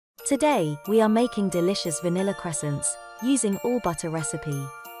Today, we are making delicious vanilla crescents, using all butter recipe.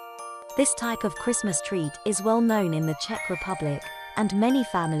 This type of Christmas treat is well known in the Czech Republic, and many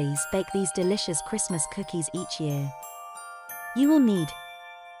families bake these delicious Christmas cookies each year. You will need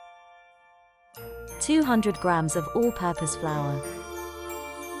 200 grams of all-purpose flour,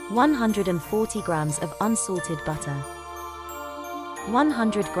 140 grams of unsalted butter,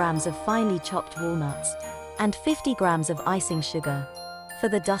 100 grams of finely chopped walnuts, and 50 grams of icing sugar. For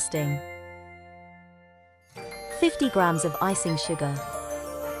the dusting, 50 grams of icing sugar,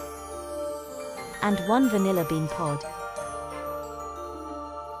 and 1 vanilla bean pod.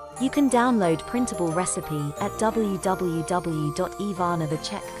 You can download printable recipe at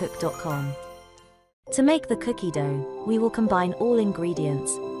www.ivanatheczechcook.com. To make the cookie dough, we will combine all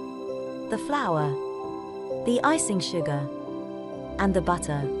ingredients: the flour, the icing sugar, and the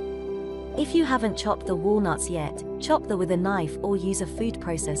butter. If you haven't chopped the walnuts yet, chop them with a knife or use a food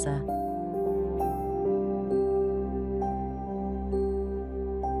processor.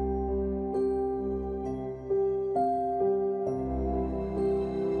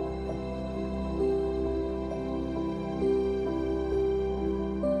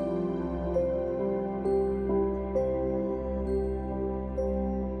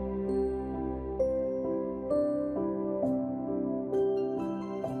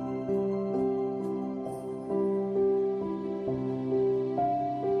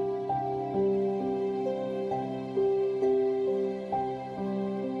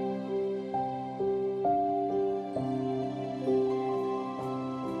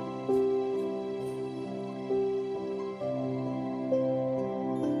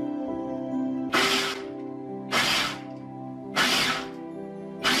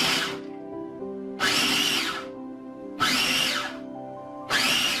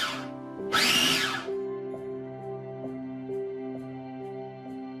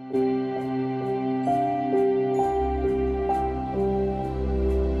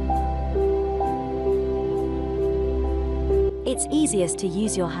 It's easiest to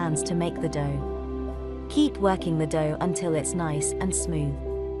use your hands to make the dough. Keep working the dough until it's nice and smooth.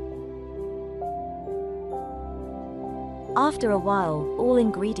 After a while, all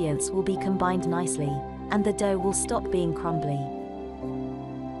ingredients will be combined nicely, and the dough will stop being crumbly.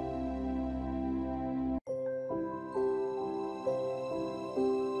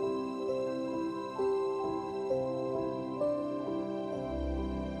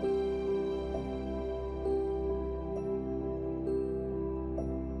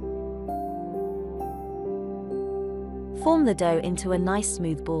 Form the dough into a nice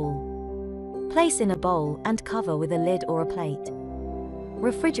smooth ball. Place in a bowl and cover with a lid or a plate.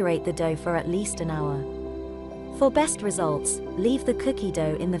 Refrigerate the dough for at least an hour. For best results, leave the cookie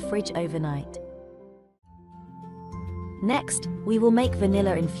dough in the fridge overnight. Next, we will make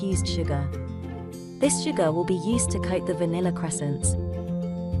vanilla infused sugar. This sugar will be used to coat the vanilla crescents.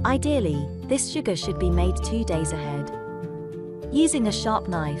 Ideally, this sugar should be made 2 days ahead. Using a sharp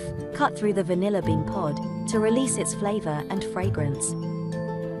knife, cut through the vanilla bean pod to release its flavor and fragrance.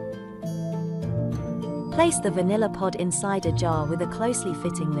 Place the vanilla pod inside a jar with a closely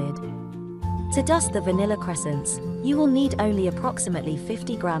fitting lid. To dust the vanilla crescents, you will need only approximately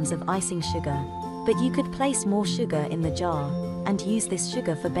 50 grams of icing sugar, but you could place more sugar in the jar and use this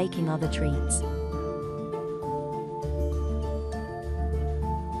sugar for baking other treats.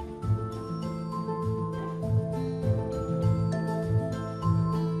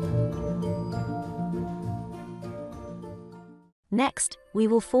 Next, we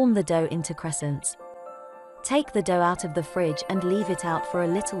will form the dough into crescents. Take the dough out of the fridge and leave it out for a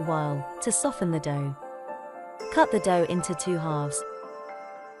little while to soften the dough. Cut the dough into 2 halves.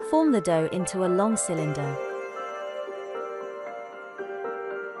 Form the dough into a long cylinder.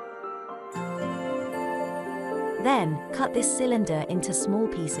 Then, cut this cylinder into small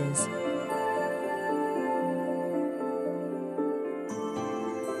pieces.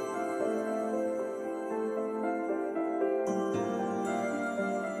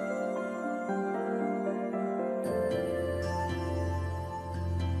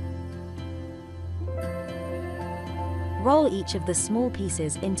 Roll each of the small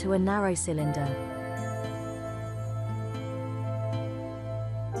pieces into a narrow cylinder.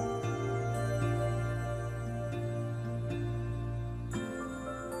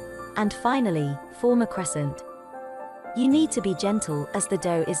 And finally, form a crescent. You need to be gentle as the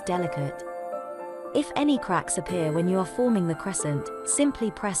dough is delicate. If any cracks appear when you are forming the crescent,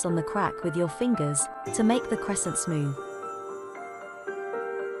 simply press on the crack with your fingers to make the crescent smooth.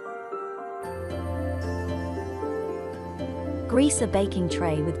 Grease a baking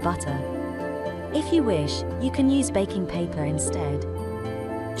tray with butter. If you wish, you can use baking paper instead.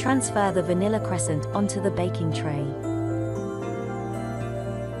 Transfer the vanilla crescent onto the baking tray.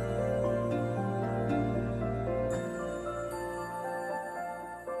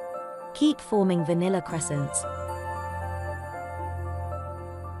 Keep forming vanilla crescents.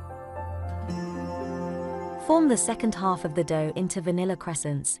 Form the second half of the dough into vanilla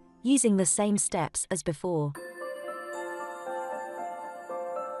crescents, using the same steps as before.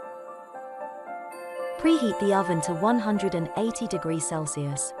 Preheat the oven to 180 degrees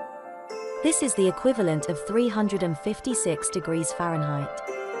Celsius. This is the equivalent of 356 degrees Fahrenheit.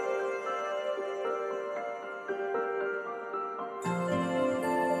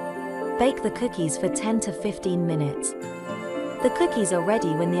 Bake the cookies for 10 to 15 minutes. The cookies are ready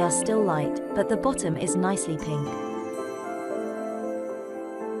when they are still light, but the bottom is nicely pink.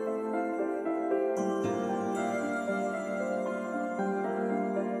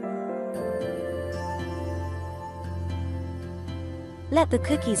 Let the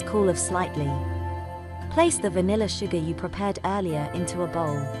cookies cool off slightly. Place the vanilla sugar you prepared earlier into a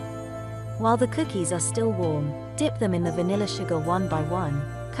bowl. While the cookies are still warm, dip them in the vanilla sugar one by one,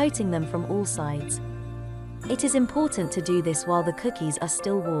 coating them from all sides. It is important to do this while the cookies are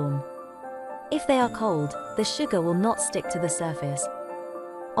still warm. If they are cold, the sugar will not stick to the surface.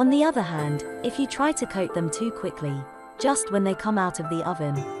 On the other hand, if you try to coat them too quickly, just when they come out of the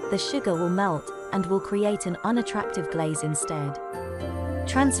oven, the sugar will melt and will create an unattractive glaze instead.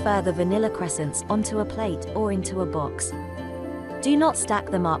 Transfer the vanilla crescents onto a plate or into a box. Do not stack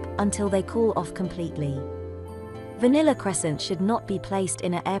them up until they cool off completely. Vanilla crescents should not be placed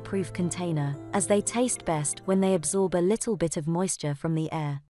in an airproof container, as they taste best when they absorb a little bit of moisture from the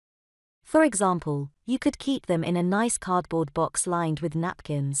air. For example, you could keep them in a nice cardboard box lined with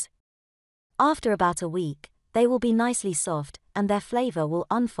napkins. After about a week, they will be nicely soft, and their flavor will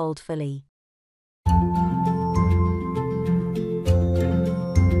unfold fully.